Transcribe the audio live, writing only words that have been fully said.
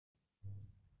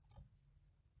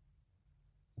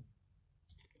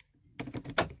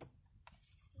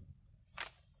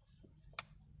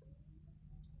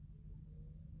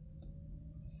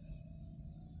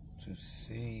To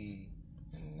see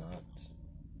and not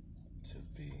to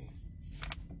be.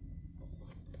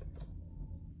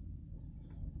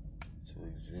 To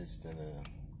exist in a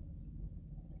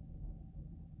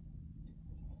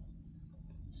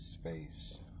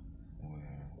space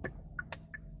where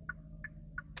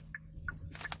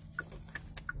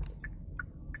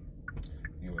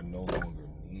you are no longer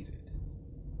needed.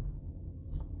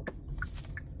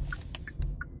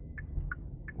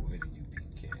 Where do you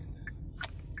begin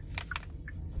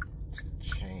to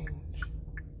change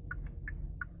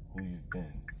who you've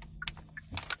been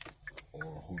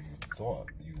or who you thought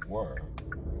you were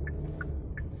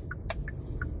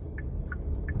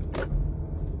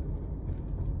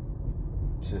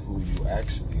to who you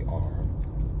actually are,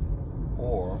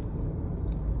 or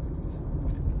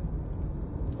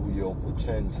who you'll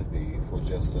pretend to be for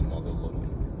just another little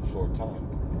short time?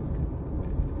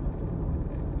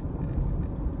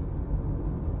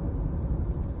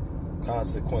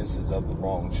 Consequences of the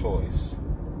wrong choice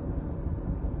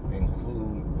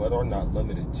include, but are not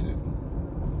limited to,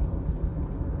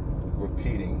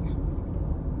 repeating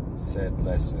said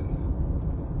lesson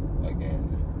again.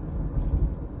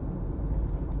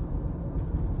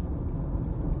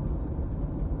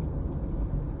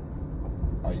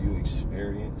 Are you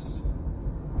experienced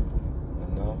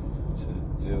enough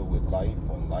to deal with life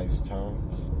on life's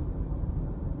terms?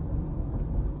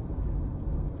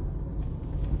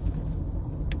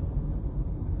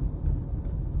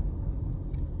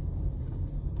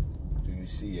 Do you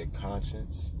see your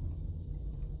conscience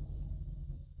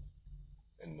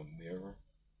in the mirror?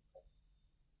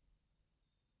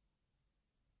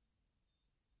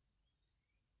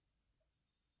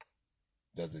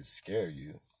 Does it scare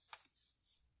you?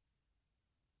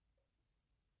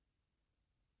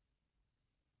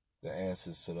 The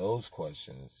answers to those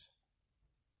questions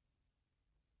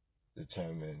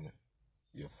determine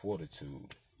your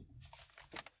fortitude,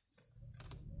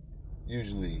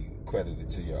 usually credited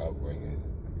to your upbringing.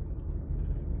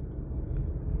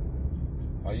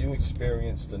 Are you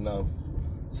experienced enough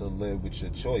to live with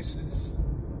your choices?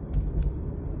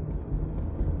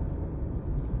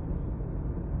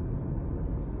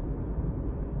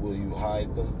 Will you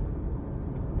hide them?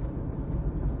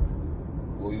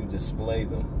 Will you display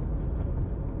them?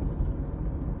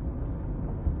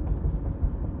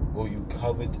 Will you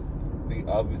covet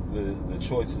the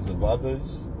choices of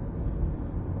others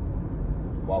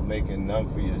while making none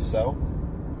for yourself?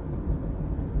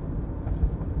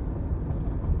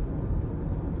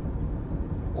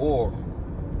 Or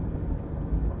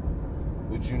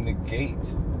would you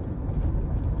negate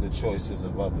the choices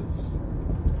of others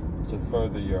to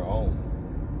further your own?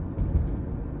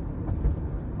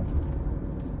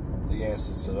 The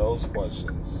answers to those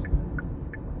questions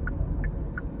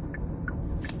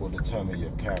will determine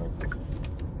your character.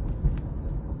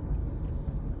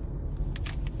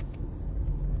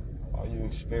 Are you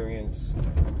experienced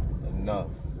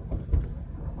enough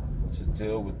to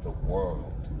deal with the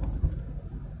world?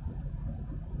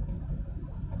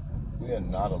 We are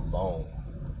not alone.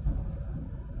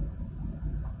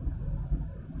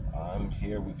 I'm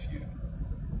here with you.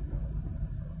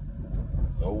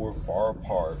 Though we're far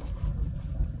apart,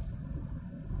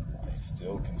 I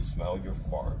still can smell your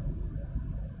fart.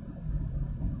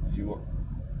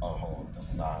 Hold on,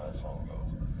 that's not how that song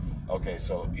goes. Okay,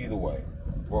 so either way,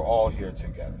 we're all here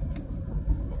together.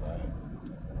 Alright?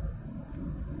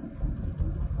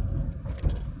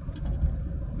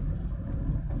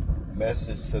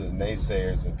 Message to the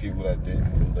naysayers and people that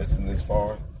didn't listen this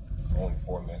far. It's only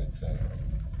 4 minutes in.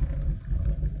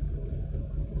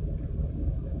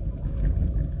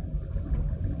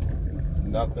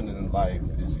 Nothing in life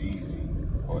is easy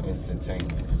or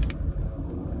instantaneous.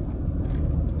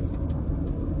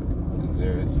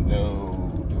 There is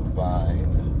no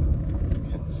divine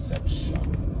conception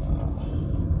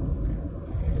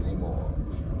anymore.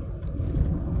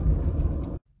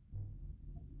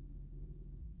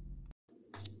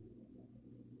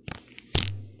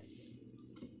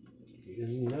 You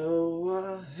know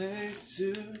I hate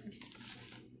to,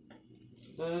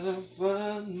 but I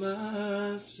find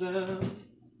myself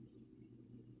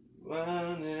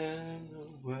running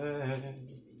away.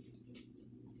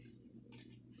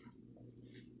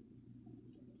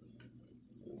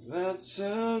 I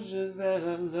told you that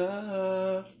I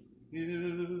love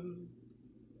you,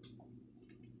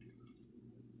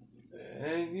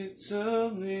 and you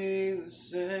told me the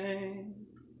same,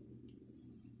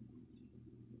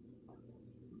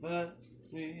 but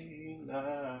we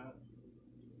lied.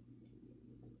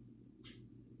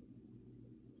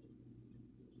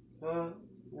 But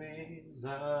we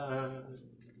lied.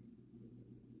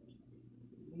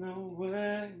 No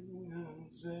way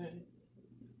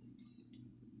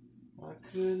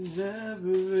could never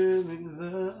really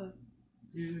love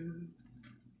you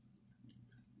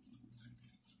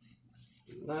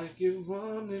like you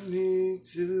wanted me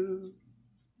to.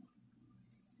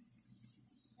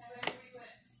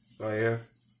 Oh, yeah?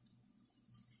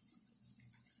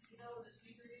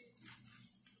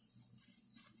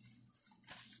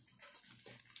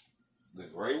 The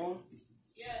gray one?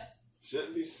 Yeah. It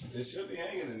should be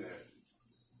hanging in there.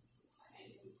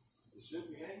 It should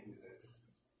be hanging in there.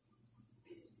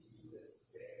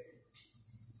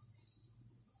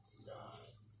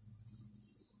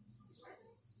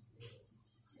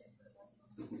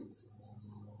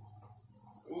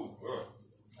 Ooh, girl.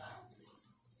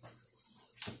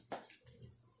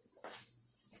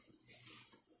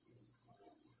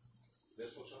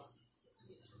 This one, Sean?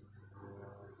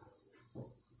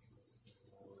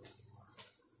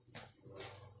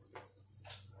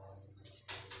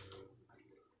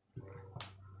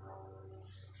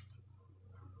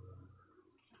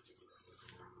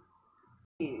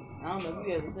 I don't know if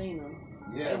you ever seen them.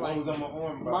 Yeah, one was on my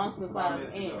arm.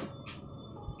 Monster-sized ants.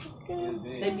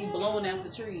 They be blowing out the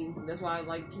tree. That's why I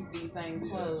like keep these things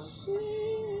closed.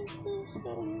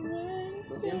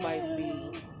 But them bites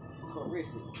be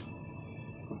horrific.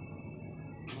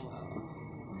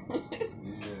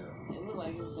 Yeah. It look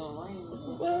like it's gonna rain.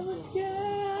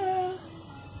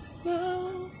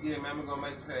 Yeah, man, I'm gonna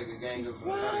make it say a gang of,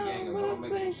 not a gang of, I'm gonna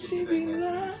make some shit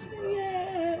that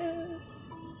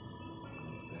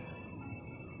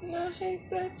And I hate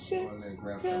that shit,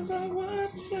 cause I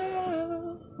watch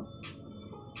you.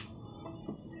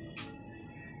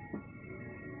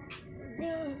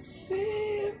 Gotta see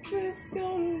if it's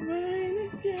gonna rain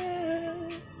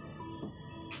again.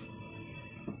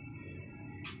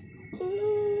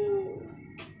 Ooh,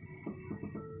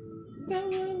 that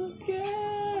little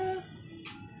girl,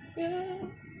 yeah.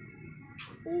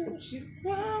 Ooh, she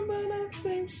fine, but I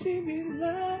think she be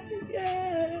lying,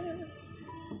 yeah.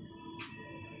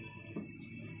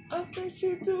 I think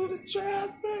she do the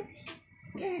traffic.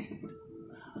 Yeah.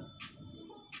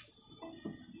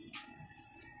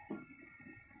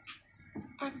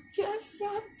 I guess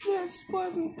I just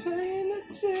wasn't paying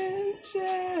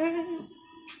attention.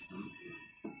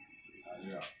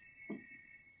 Yeah.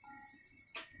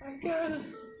 I gotta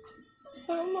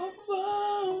find my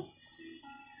phone.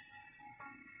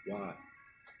 Why?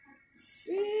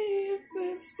 See if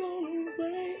it's gonna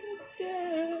rain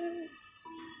again.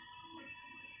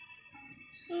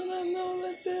 And I know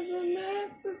that there's an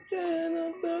accident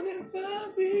on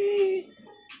 35B.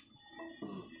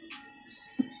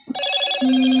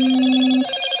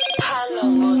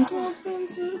 Hello. Something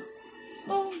to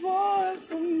avoid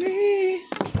for me.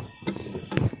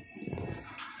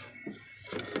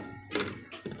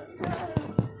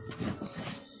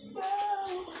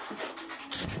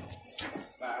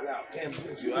 Slide out. Damn,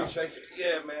 you outstation.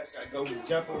 Yeah, man. So I go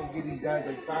jump on and get these guys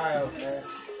their files, man.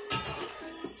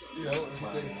 You know,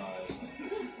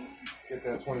 get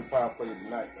that 25 for you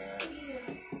tonight, man.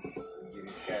 Get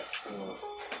these cats to them.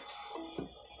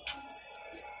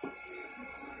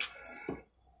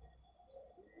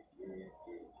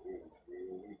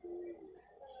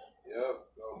 Yep,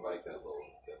 don't like that little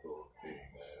thing,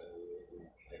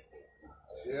 man.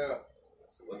 Yeah.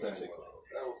 What's that shit called?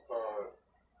 That was called.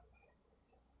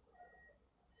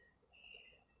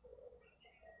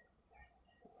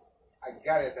 I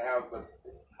got it at the house, but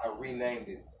I renamed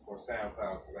it for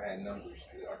SoundCloud because I had numbers.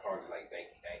 I called it like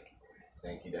Danky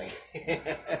Danky.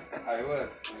 It was.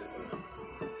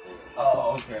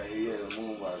 Oh, okay. Yeah, the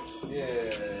Moonwatch.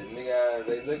 Yeah, nigga,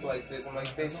 they look like this. I'm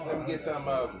like, bitch, let me get some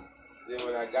of them. Then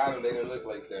when I got them, they didn't look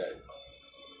like that.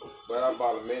 But I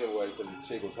bought them anyway because the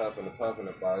chick was huffing and puffing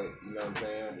about it. You know what I'm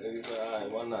saying? All right,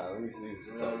 why not? Let me see what You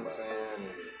you're know talking what I'm about. saying?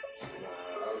 And,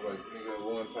 I was like, nigga,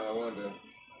 one time wonder.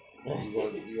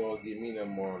 You won't get me no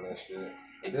more on that shit.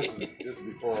 This is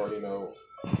before, you know.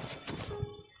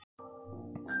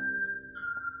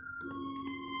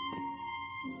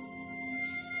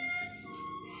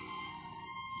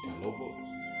 Got a notebook?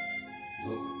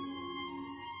 Look.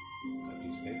 A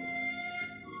piece of paper.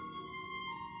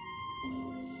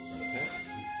 And a pen.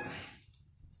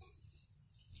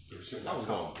 I was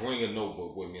gonna bring a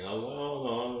notebook with me, and I was like, oh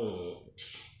no,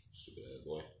 stupid ass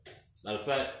boy. Matter of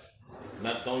fact,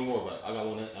 don't even worry about it. I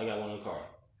got one in the car.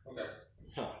 Okay.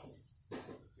 Huh.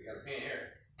 We got a pen here.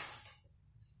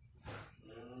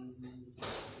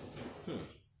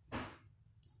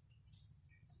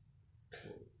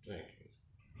 Cool. Thank you.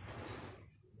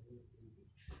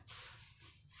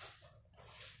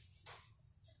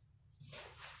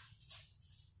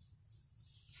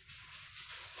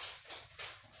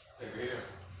 Take it here.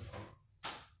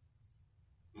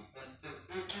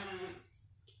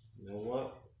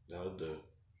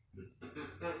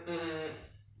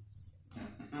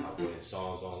 putting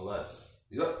songs on less.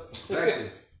 Yep,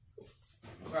 exactly.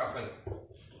 What I was thinking.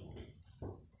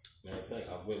 Matter of fact,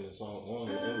 I've written a song on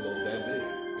the envelope that big.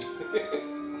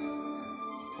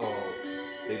 It's called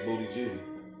Big Booty Judy.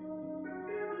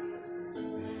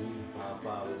 Big Booty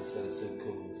 5'5" with a set of silk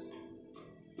coolies.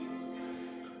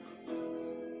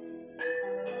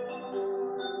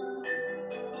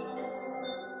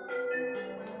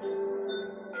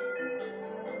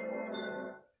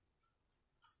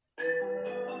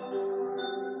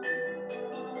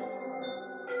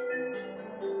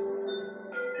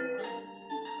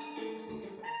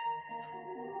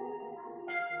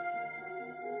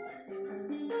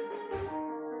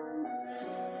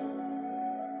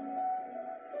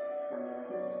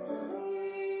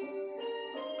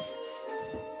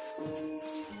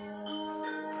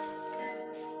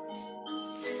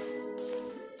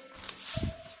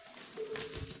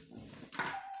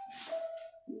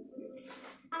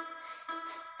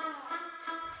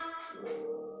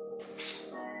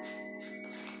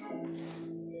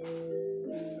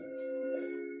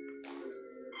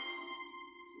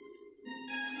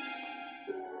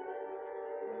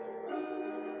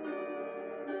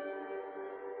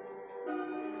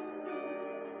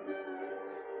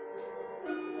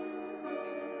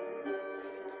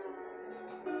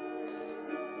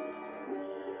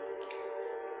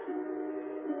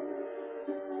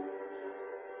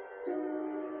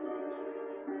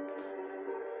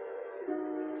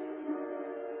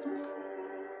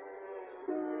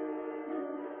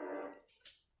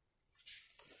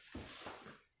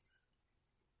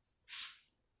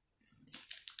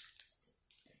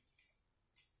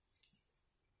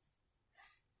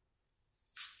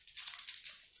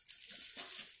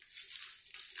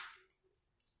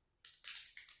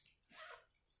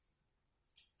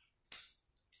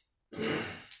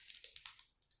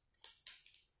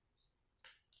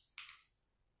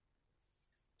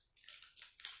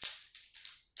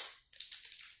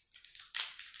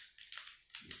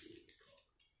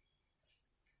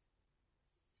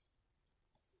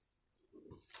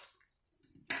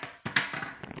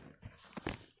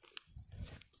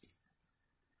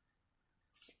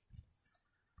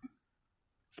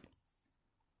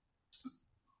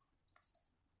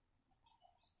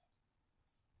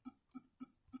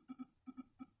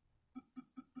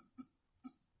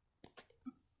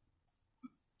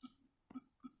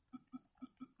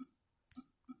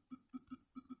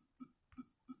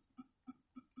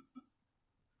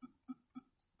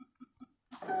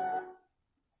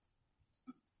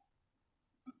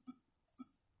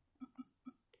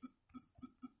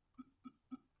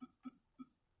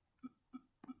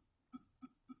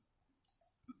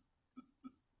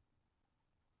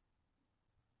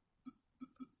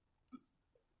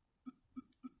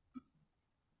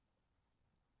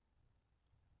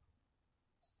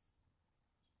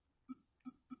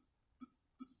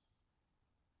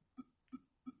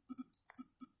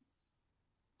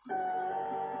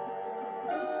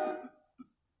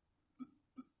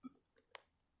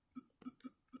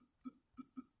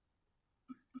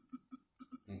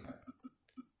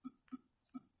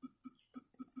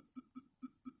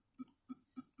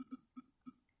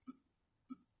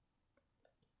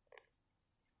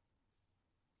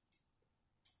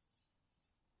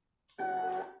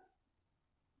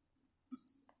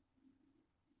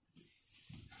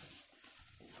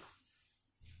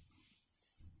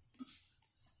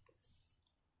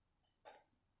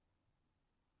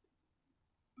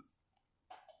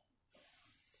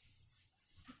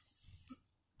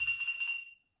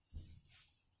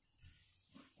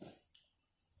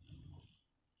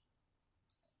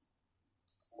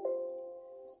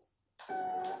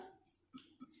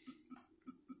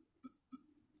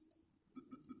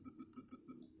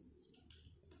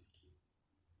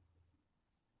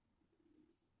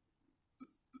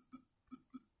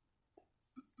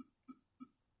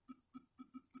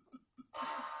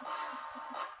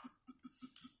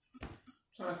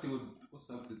 Trying to see what's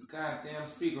up with the goddamn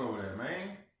speaker over there,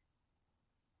 man.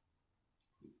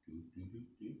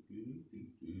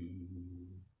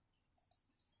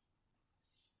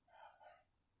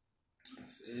 It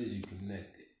says you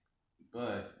connected,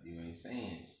 but you ain't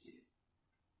saying shit.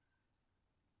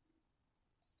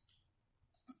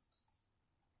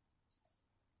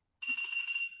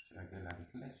 So I guess I can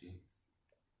connect you.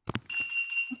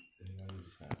 You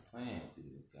just not playing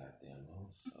through the goddamn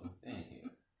whole thing here.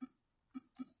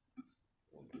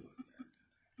 We'll do it.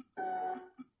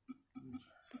 Let me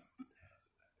try something else.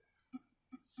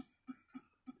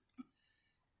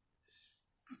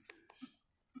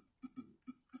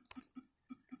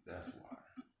 That's why.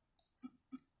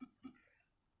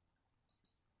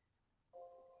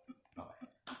 Okay.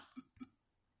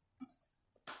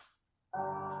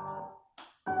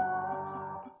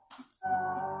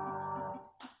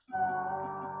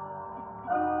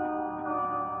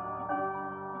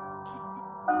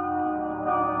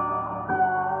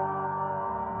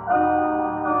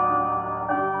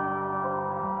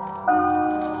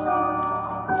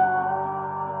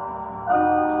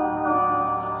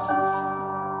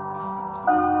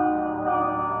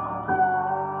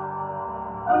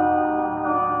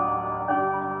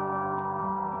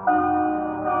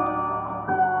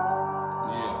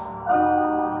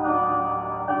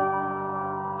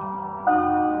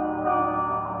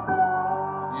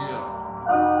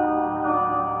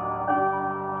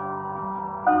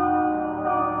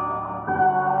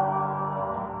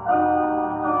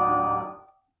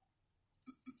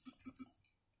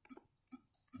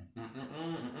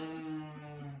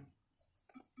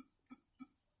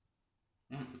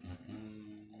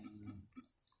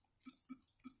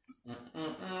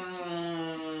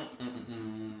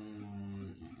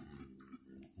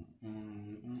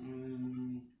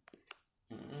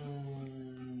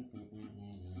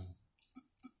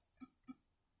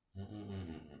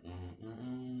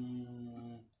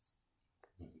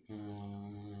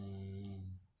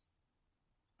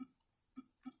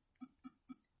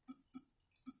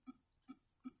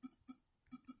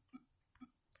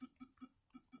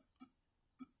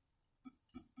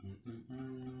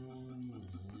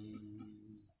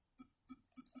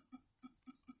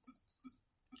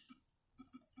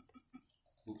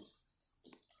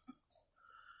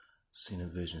 Seen a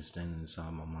vision standing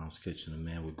inside my mom's kitchen. A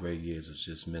man with gray years was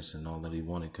just missing all that he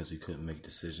wanted because he couldn't make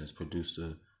decisions. Produced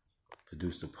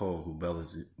a poet who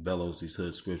bellows these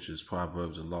hood scriptures,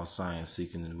 proverbs of lost science,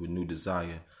 seeking a renewed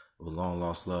desire of a long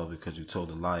lost love because you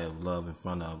told a lie of love in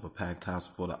front of a packed house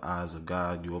before the eyes of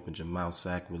God. You opened your mouth,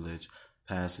 sacrilege,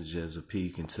 passages, a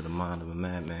peek into the mind of a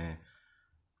madman.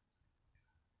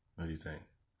 What do you think?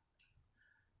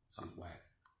 She's whack.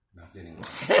 Not saying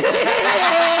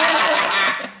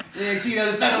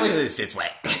It's just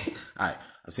whack. Alright.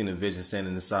 I seen a vision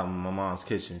standing inside my mom's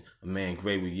kitchen. A man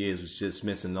gray with years was just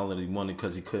missing all that he wanted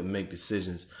because he couldn't make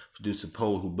decisions. Produce a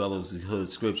poet who bellows the hood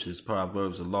scriptures,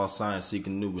 proverbs of lost science,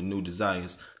 seeking new renewed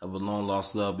desires of a long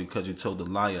lost love because you told the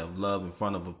liar of love in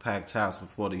front of a packed house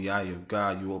before the eye of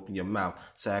God. You open your mouth,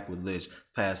 sacrilege,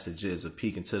 passages, a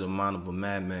peek into the mind of a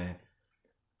madman.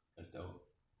 That's dope.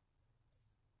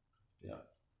 Yeah.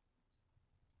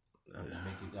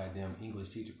 Make your goddamn English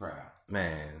teacher proud.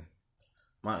 Man.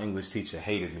 My English teacher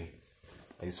hated me.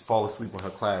 I used to fall asleep in her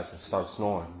class and start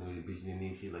snoring. You know, the bitch didn't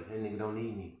need you. Like, that nigga don't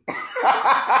need me.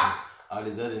 All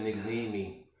these other niggas need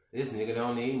me. This nigga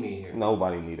don't need me here.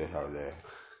 Nobody needed her there.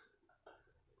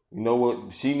 You know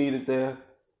what she needed there?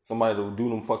 Somebody to do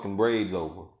them fucking braids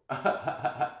over.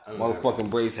 Motherfucking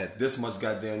braids had this much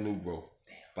goddamn new growth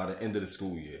by the end of the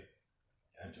school year.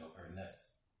 That drove her nuts.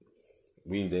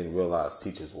 We didn't realize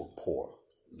teachers were poor.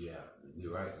 Yeah,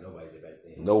 you're right. Nobody did back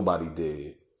then. Nobody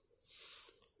did.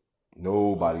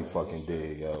 Nobody fucking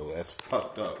did, yo. That's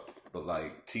fucked up. But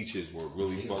like, teachers were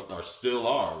really fucked, or still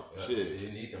are. Shit. They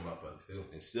didn't need them motherfuckers still.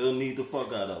 And still need the fuck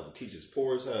out of them. Teachers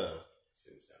poor as hell.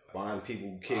 Buying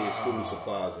people kids school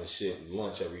supplies and shit and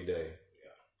lunch every day.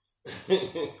 Yeah.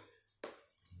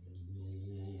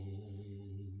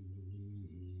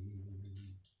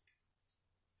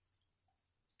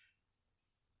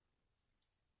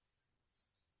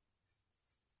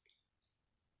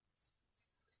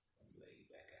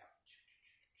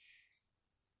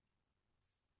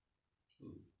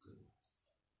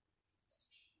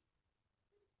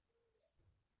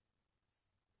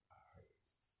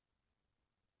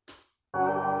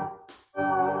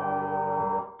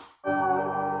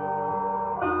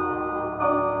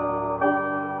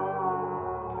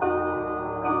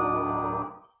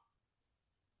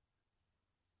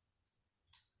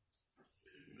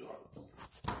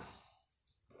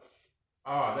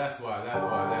 Oh, that's why. I was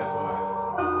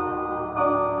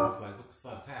like, what the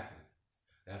fuck happened?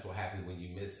 That's what happened when you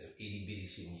miss an itty bitty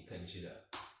shit and you cutting shit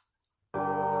up.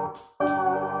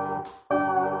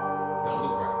 Don't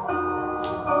look right.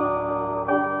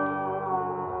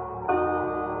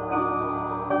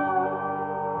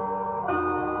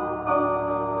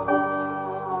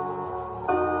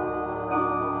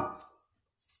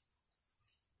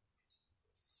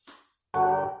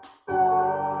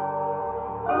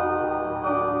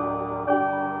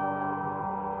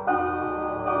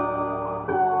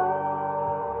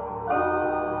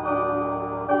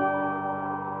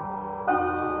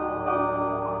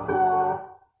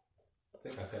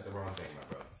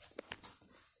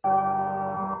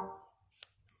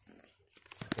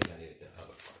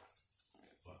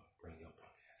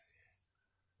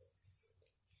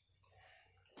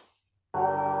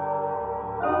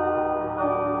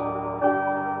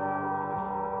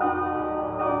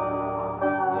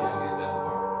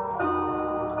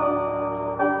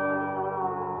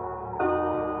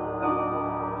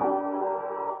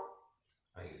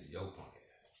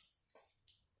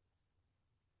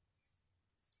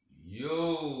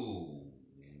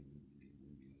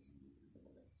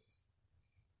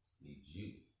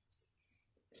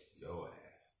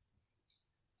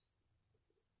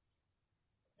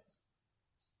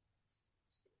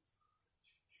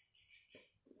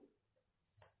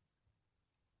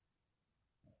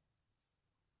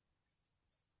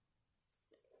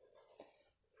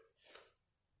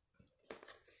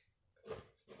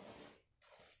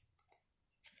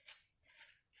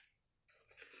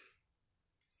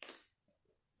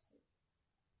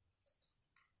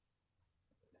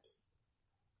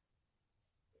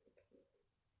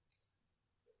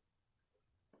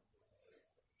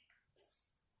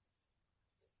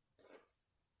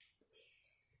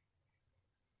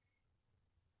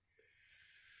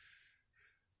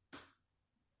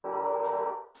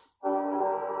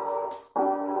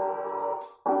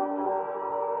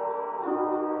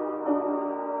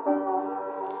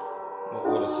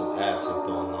 Order some absinthe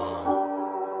online.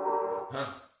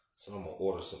 Huh? So I'm gonna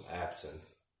order some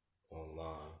absinthe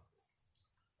online.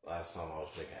 Last time I was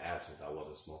drinking absinthe, I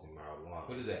wasn't smoking marijuana.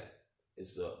 What is that?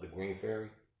 It's the Green Fairy.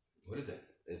 What is that?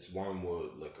 It's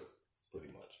wormwood liquor, pretty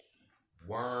much.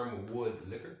 Wormwood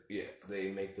liquor? Yeah,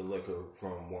 they make the liquor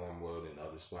from wormwood and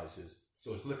other spices.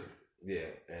 So it's liquor. Yeah,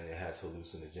 and it has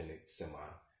hallucinogenic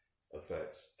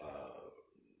effects.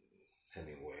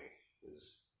 Hemingway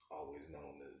was always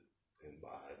known to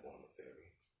imbibe on the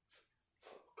ferry.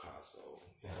 Picasso,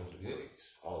 Sounds good.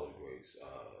 All of the greats,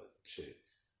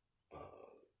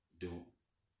 Duke,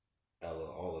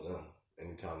 Ella, all of them.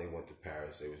 Anytime they went to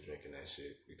Paris, they was drinking that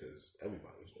shit because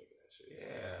everybody was drinking that shit.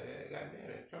 Yeah,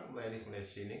 goddamn. Trying to blend some of that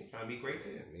shit, nigga. Trying to be great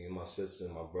too. Yeah, me and my sister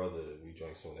and my brother, we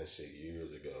drank some of that shit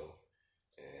years ago,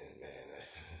 and man,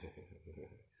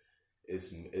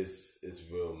 it's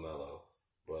real mellow.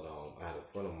 But I had a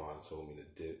friend of mine told me to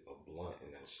dip a blunt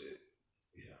in that shit.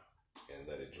 Yeah. And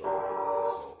let it dry and then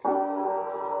smoke it.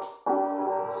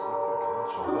 I'll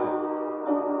try that.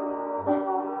 Right.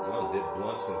 I done did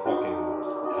blunts and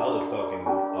hella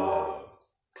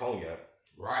cognac.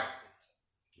 Right.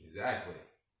 Exactly.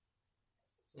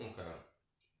 Okay.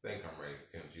 Think I'm ready for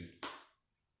Pimp Juice.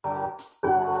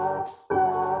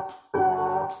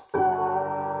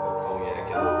 Cognac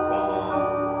in the bong.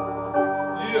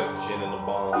 Yeah. Gin in the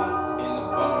bong. In the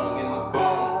bong, in the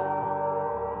bong.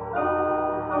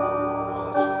 All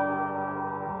that shit.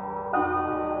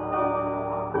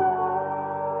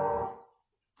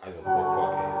 I even put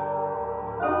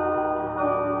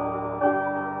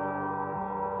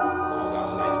I got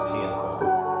a nice tea in the bong.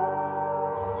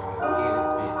 Oh, God, tea in this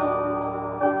bitch.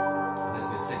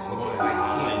 Listening to 6 in the morning, like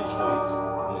High tea. and drunk.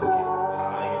 I'm gonna get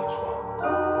high and drunk.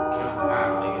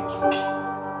 High and drunk.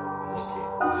 I'm gonna get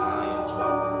high and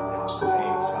drunk at the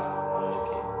same time. I'm gonna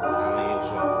get high and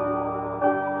drunk.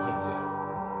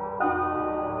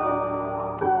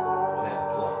 That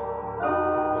blunt.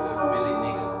 Really,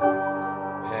 nigga.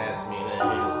 Pass me that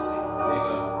Hennessy.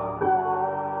 Nigga.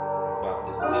 About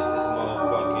to dip this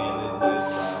motherfucker in and let it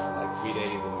dry for like 3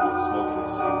 days and we've been smoking and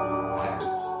see what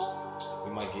happens. We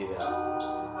might get a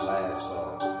blast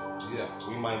off. Yeah.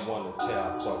 We might want to tear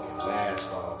our fucking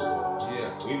mask off. Or Yeah.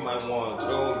 we might want to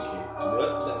go and get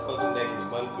that fucking naked and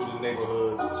run through the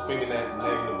neighborhoods and screaming at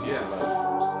negative people Yeah. like,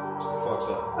 fucked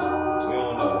up. We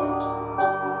don't know why.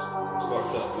 We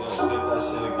fucked up. We done dip that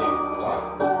shit again. Why?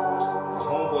 My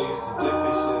homeboy used to dip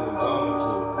his shit in embalming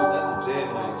fluid. That's a dead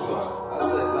man drug. I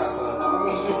said, nah, son.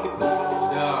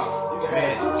 Dog.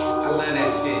 Man, I love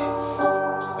that shit.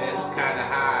 Best kind of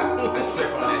high. I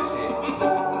trip on that shit.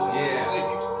 Yeah.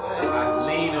 I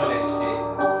lean on that shit.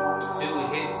 2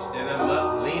 hits and I'm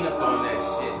up, lean up on that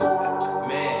shit.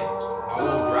 Man, I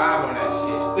won't drive on that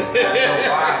shit. I know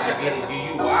why.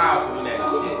 You wild on that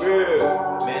shit.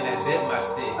 Yeah. Man, I dip my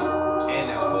stick and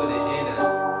I put it in a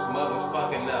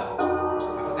motherfucking I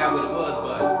forgot what it was,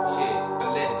 but shit, I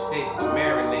let it sit,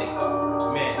 marinate.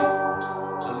 Man,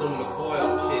 aluminum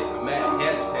foil, shit, I might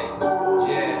hesitate.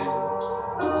 Yeah,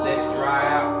 let it dry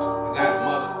out. I got a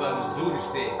motherfucking Zooter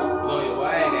stick, blow your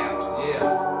wag out. Yeah,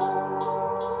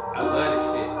 I love this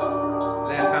shit.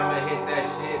 Last time I hit that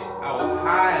shit, I was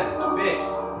high as a bitch.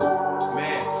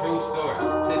 Man, true story.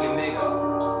 Took a nigga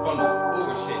from the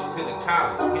Uber shit to the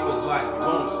college. He was like, "You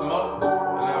want to smoke?"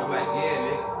 And I was like, "Yeah,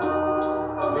 nigga."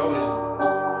 Wrote it.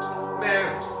 Man,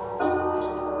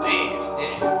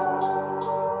 damn.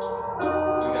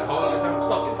 You got a hole in some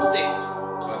fucking stick.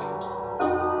 Fuck it.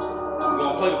 We're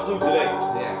gonna play the flute today.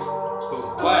 Yeah. Cool.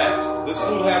 Class. This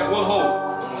flute has one hole.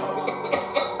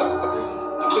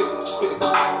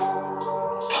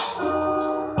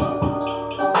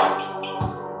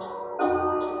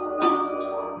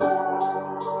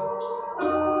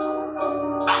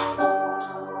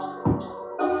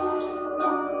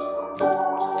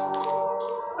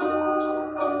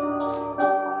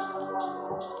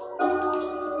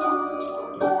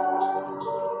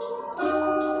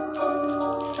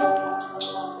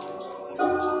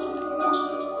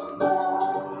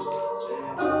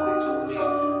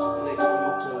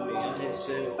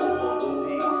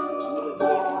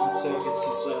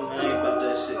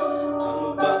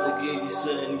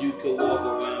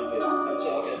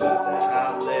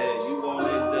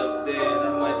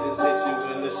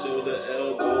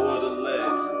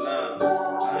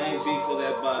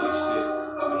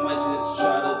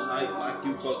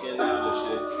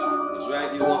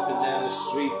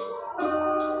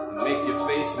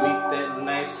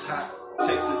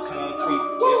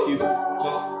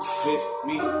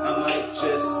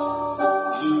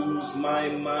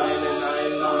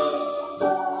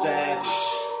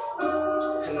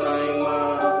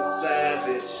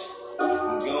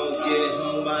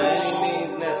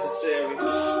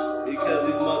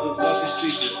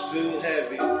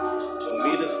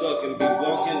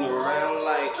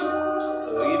 So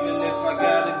even if I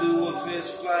gotta do a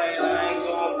fist fight, I ain't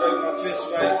gonna break my my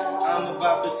fist right. I'm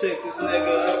about to take this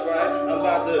nigga upright. I'm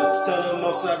about to turn him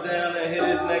upside down and hit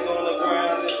his neck on the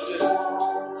ground. It's just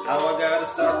how I gotta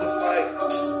start the fight.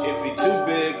 If he too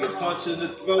big, a punch in the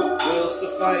throat will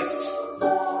suffice.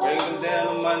 Bring him down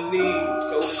on my knee,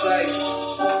 go sight.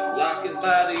 Lock his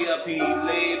body up, he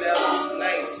laid out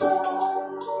nice.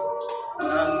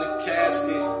 I'm the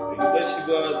casket, but she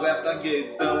was after I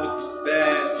get done with the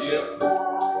basket.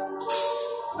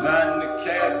 Not in the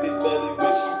casket, but it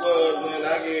wish she was when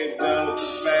I get done with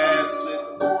the basket.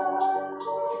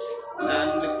 Not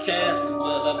in the casket,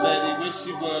 but I bet he wish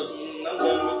she was when I'm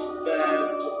done with the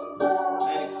basket.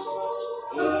 Thanks,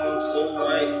 I'm so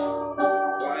right.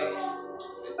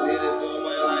 I did it for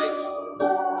my life.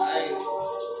 I ain't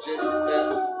just that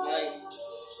light,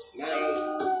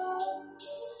 man.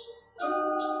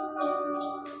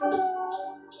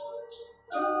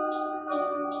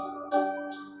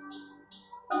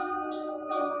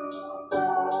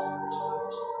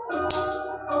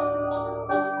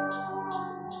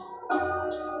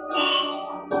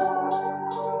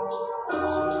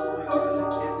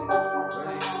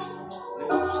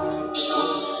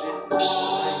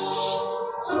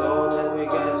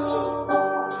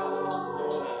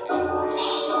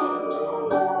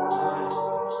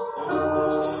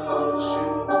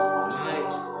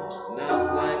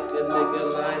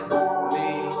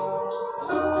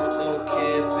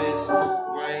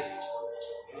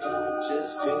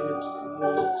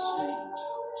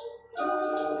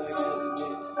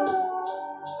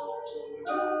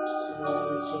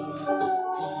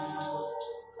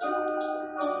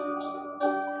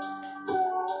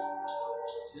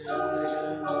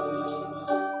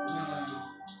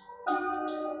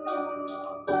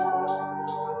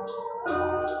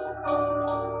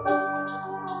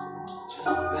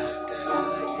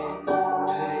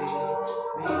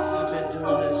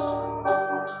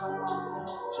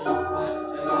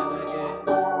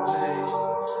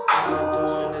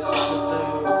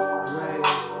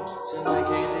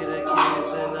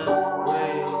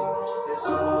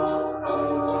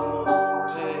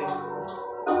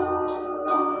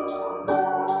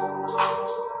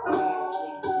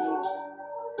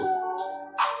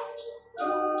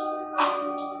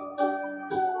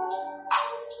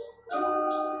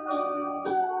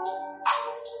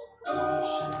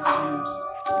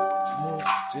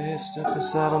 Just step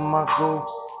inside of my groove.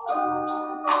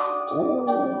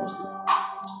 Ooh.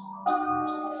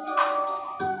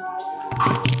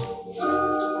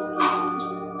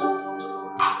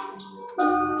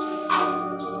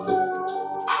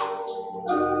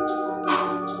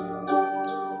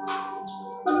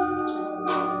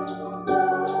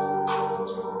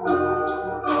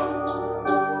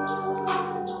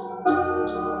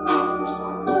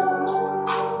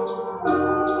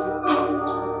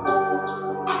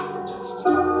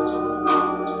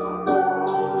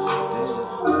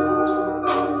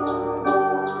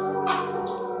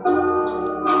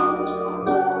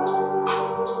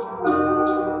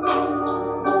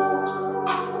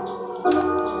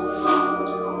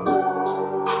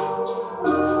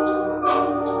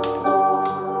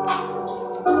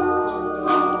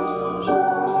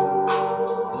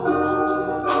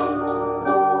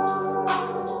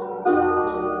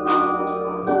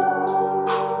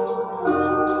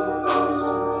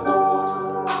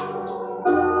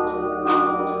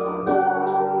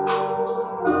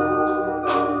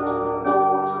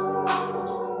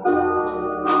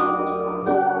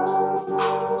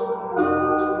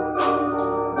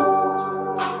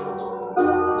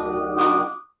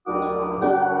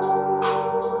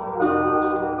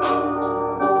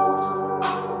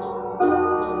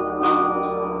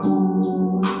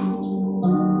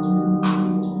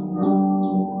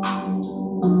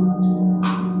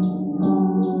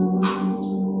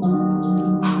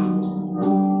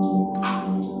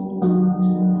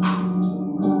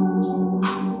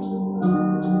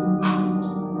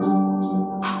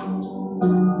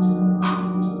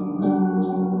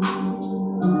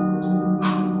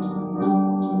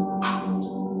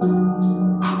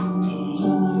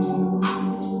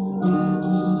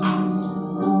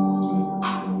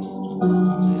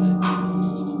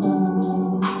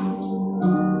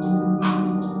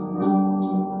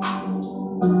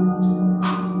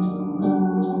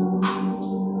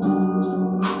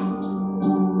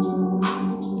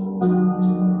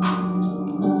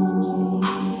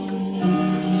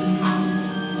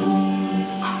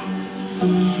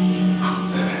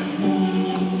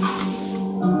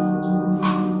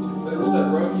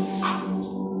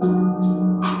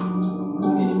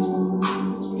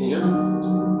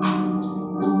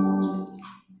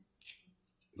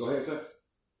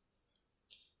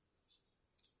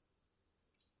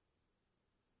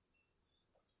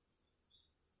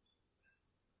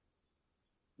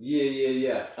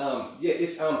 Yeah.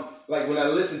 It's like when I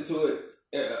listen to it.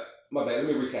 My bad.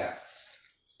 Let me recap.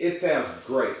 It sounds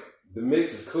great. The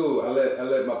mix is cool. I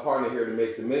let my partner hear the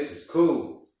mix. The mix is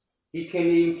cool. He can't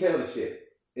even tell the shit.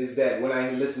 Is that when I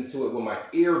listen to it with my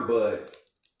earbuds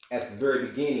at the very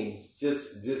beginning,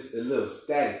 just a little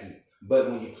staticky. But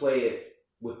when you play it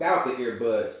without the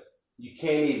earbuds, you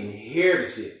can't even hear the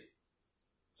shit.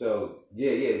 So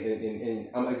yeah, and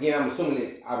I'm assuming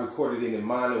that I recorded it in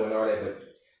mono and all that, but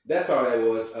that's all that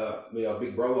was.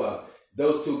 Big bro.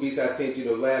 Those two beats I sent you,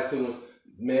 the last two ones,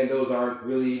 man, those aren't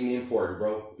really even important,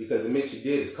 bro, because the mix you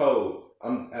did is cold.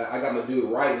 I got my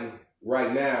dude writing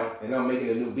right now, and I'm making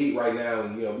a new beat right now,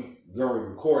 and we going to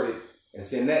record it and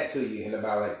send that to you in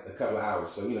about like a couple of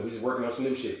hours. So we're just working on some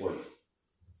new shit for you.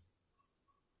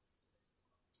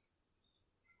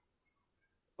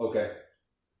 Okay.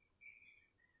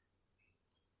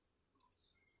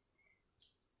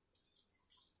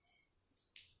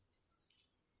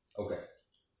 Okay.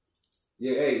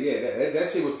 Yeah,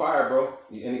 that shit was fire, bro.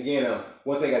 And again,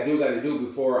 one thing I do got to do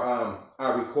before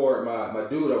I record my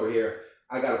dude over here,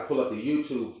 I got to pull up the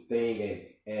YouTube thing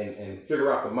and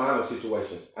figure out the mono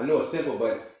situation. I know it's simple,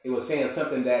 but it was saying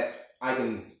something that I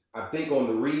think on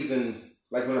the reasons,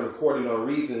 like when I'm recording on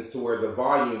reasons to where the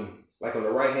volume, like on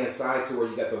the right hand side to where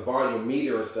you got the volume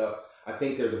meter and stuff, I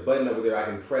think there's a button over there I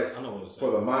can press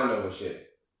for the mono and shit.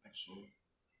 Actually.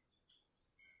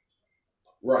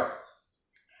 Right.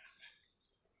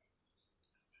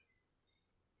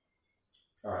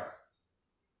 All right.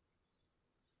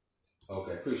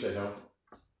 Okay, appreciate it, homie.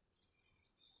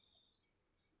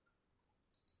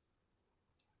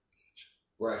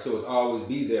 Right, so it's always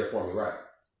be there for me, right?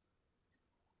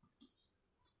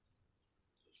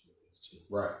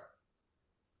 Right.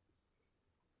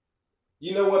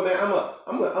 You know what, man?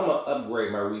 I'm gonna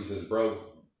upgrade my reasons, bro.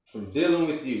 From dealing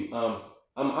with you, I'm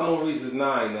on Reasons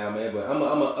 9 now, man. But I'm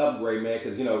gonna upgrade, man,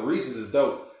 because Reasons is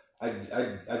dope. I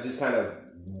just kind of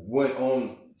went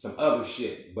on some other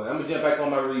shit, but I'm gonna jump back on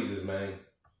my Reasons, man.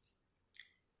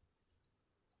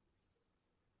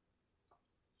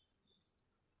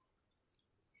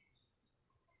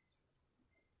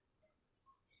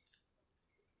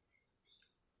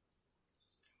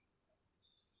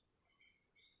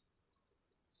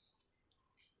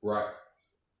 Right.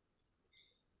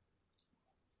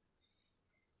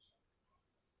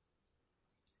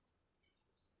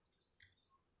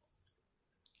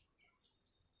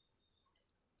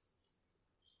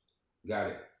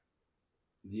 Got it.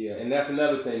 Yeah, and that's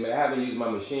another thing, man. I haven't used my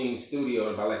Machine Studio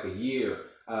in about like a year.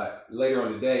 Later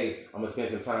on today, I'm gonna spend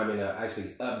some time in actually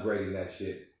upgrading that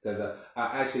shit because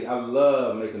I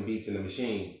love making beats in the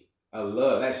Machine. I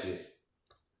love that shit.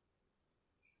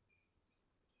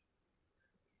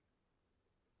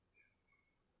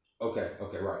 Okay,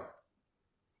 right.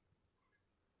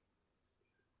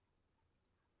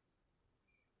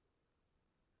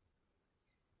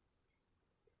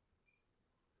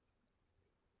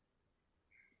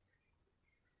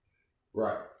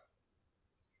 Right.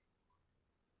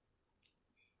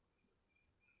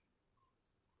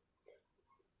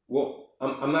 Well,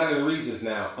 I'm not in Reasons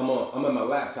now. I'm on my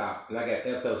laptop and I got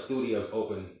FL Studios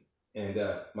open and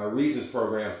my Reasons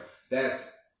program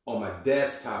that's on my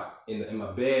desktop in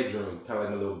my bedroom, kind of like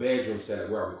my little bedroom setup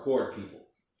where I record people.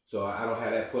 So I don't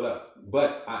have that put up,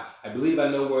 but I believe I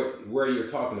know where you're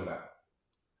talking about.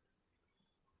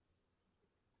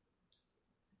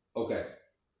 Okay.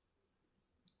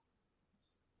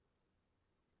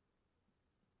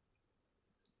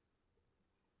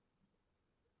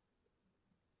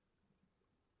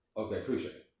 Okay,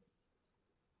 appreciate it.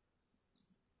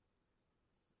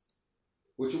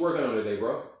 What you working on today,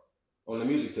 bro? On the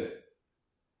music tip?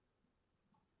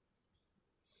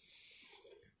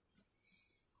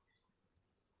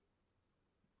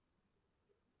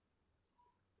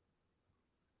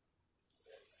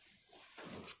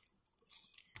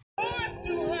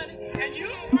 And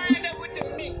you wind up with the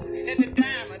minks and the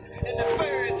diamonds and the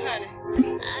furs, honey.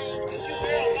 It's your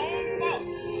girl's own fault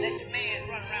that your man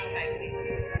run around like this.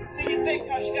 So you think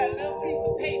because you got a little piece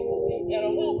of paper and a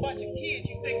whole bunch of kids,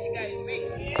 you think you got it made.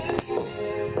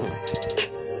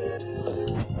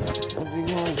 What you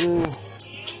gonna do?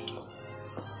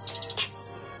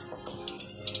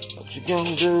 What you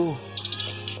gonna do?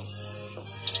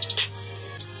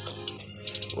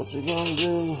 What you gonna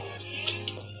do?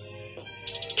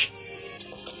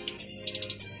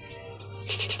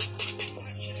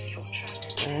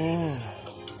 Man,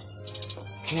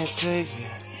 can't take it.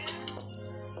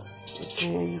 I've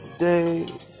seen you today,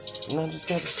 and I just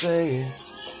gotta say it.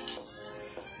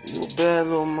 You a bad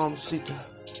little mamacita.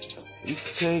 You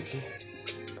can take it.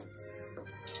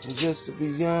 And just to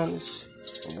be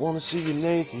honest, I wanna see you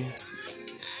naked.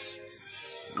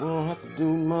 We don't have to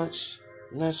do much,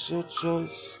 and that's your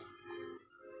choice.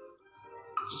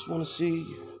 Just wanna see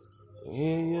you and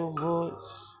hear your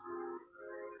voice.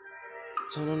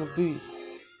 Turn on the beat,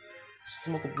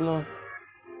 smoke a blunt,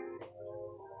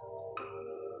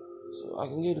 so I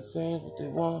can give the fans what they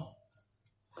want.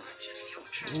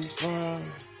 We fine,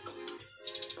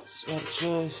 it's got a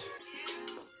choice.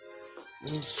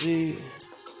 Let me see you,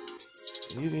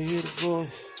 you can hear the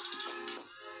voice.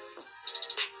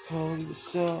 Call you a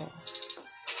star,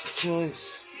 it's a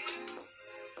choice.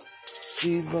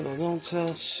 See, but I don't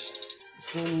touch.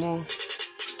 Some more,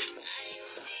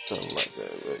 something like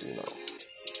that, but you know,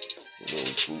 a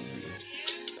little food.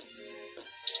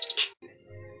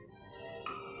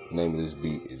 Name of this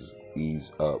beat is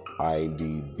Ease Up,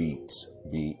 ID Beats,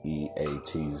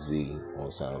 BEATZ on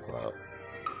SoundCloud.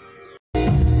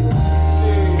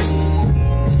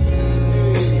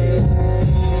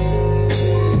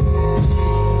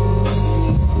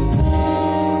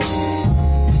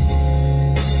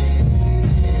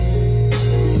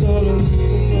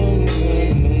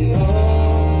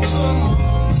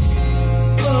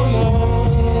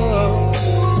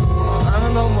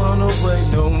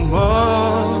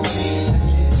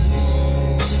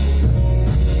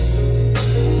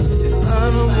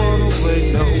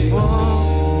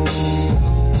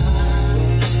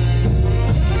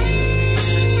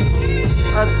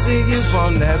 I see you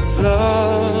on that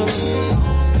floor,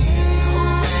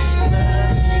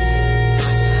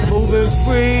 moving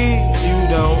free, you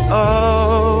don't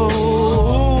owe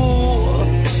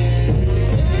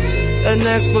an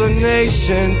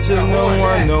explanation to no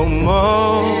one no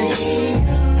more.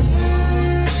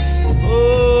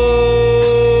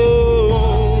 Oh,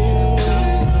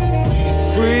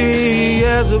 free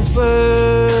as a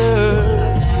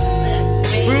bird,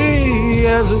 free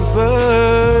as a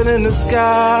bird in the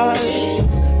sky,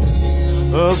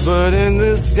 a bird in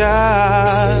the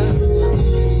sky.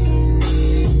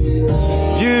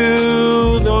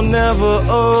 You don't never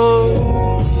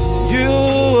owe, you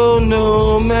owe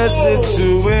no message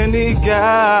to any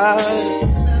guy,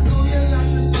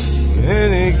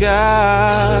 any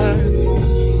guy.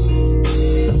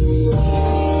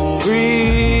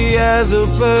 Free as a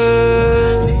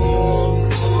bird,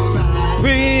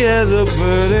 free as a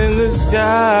bird in the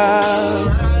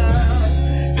sky.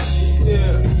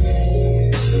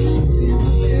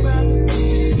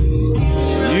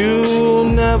 You'll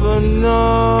never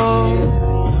know,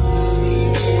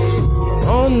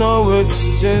 oh no, a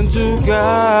gentle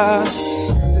God,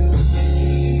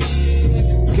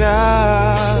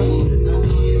 God.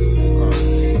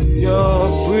 You're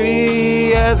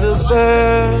free as a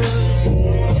bird,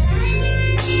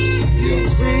 you're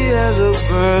free as a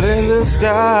bird in the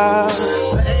sky.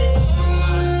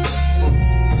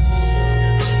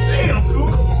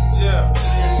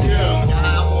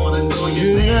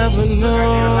 You never know,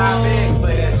 only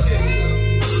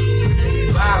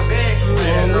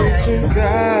to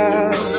God.